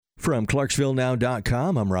From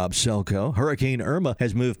ClarksvilleNow.com, I'm Rob Selko. Hurricane Irma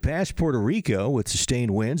has moved past Puerto Rico with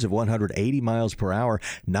sustained winds of 180 miles per hour.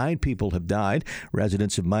 9 people have died.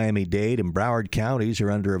 Residents of Miami-Dade and Broward counties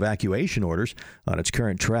are under evacuation orders. On its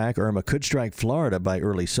current track, Irma could strike Florida by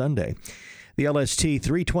early Sunday. The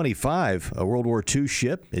LST-325, a World War II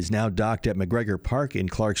ship, is now docked at McGregor Park in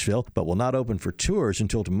Clarksville, but will not open for tours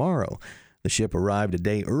until tomorrow. The ship arrived a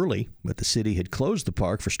day early, but the city had closed the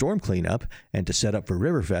park for storm cleanup and to set up for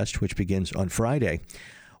Riverfest, which begins on Friday.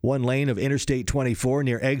 One lane of Interstate 24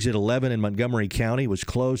 near Exit 11 in Montgomery County was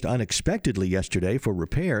closed unexpectedly yesterday for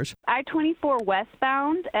repairs. I-24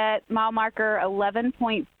 westbound at mile marker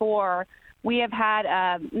 11.4. We have had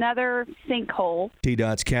another sinkhole.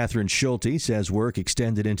 TDOT's Catherine Schulte says work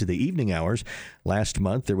extended into the evening hours. Last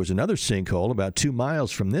month, there was another sinkhole about 2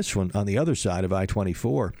 miles from this one on the other side of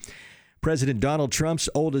I-24. President Donald Trump's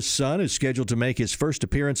oldest son is scheduled to make his first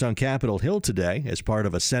appearance on Capitol Hill today as part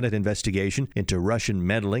of a Senate investigation into Russian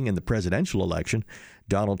meddling in the presidential election.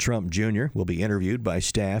 Donald Trump Jr. will be interviewed by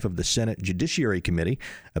staff of the Senate Judiciary Committee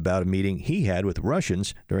about a meeting he had with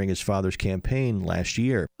Russians during his father's campaign last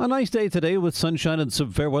year. A nice day today with sunshine and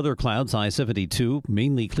some fair weather clouds. High 72,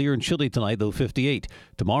 mainly clear and chilly tonight, though 58.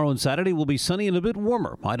 Tomorrow and Saturday will be sunny and a bit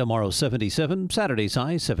warmer. High tomorrow 77, Saturday's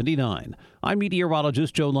high 79. I'm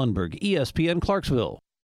meteorologist Joe Lundberg, ESPN Clarksville.